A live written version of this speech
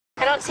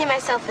don't see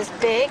myself as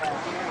big,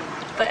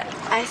 but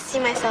I see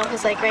myself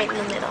as like right in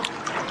the middle.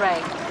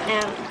 Right.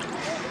 And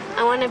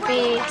I want to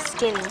be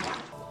skinny.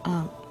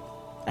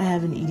 I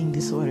have an eating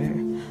disorder.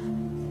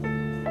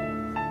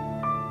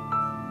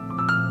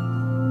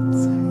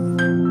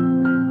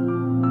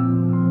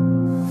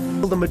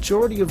 The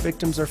majority of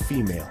victims are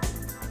female.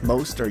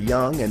 Most are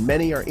young, and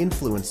many are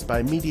influenced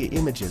by media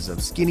images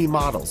of skinny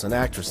models and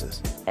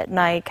actresses. At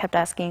night, I kept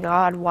asking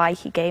God why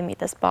He gave me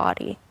this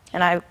body,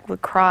 and I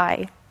would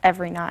cry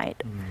every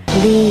night.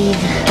 Leave.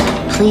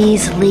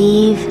 Please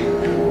leave.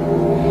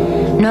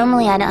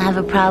 Normally, I don't have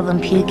a problem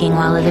puking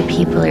while other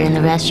people are in the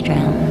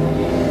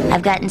restroom.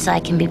 I've gotten so I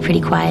can be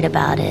pretty quiet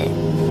about it,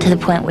 to the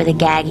point where the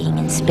gagging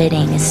and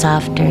spitting is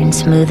softer and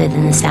smoother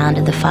than the sound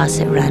of the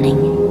faucet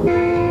running.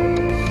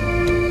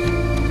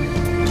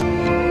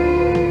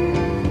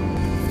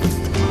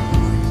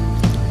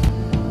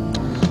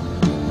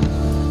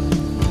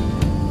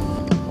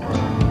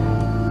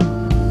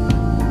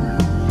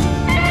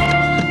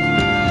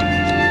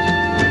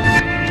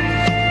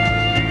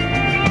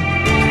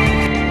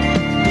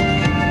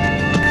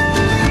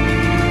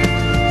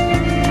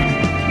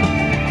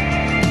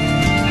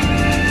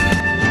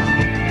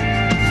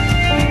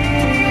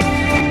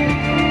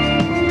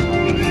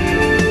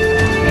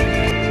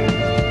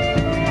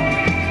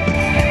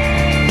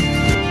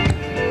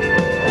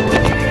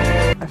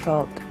 I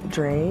felt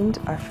drained,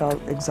 I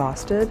felt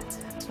exhausted,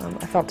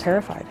 I felt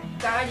terrified.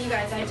 God, you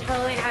guys, I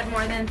totally had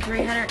more than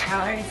 300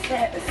 calories.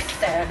 That was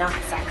so not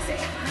sexy.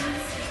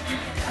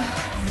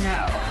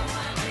 No.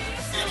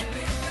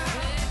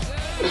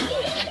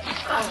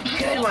 Oh,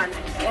 good one.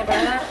 Can I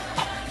borrow that?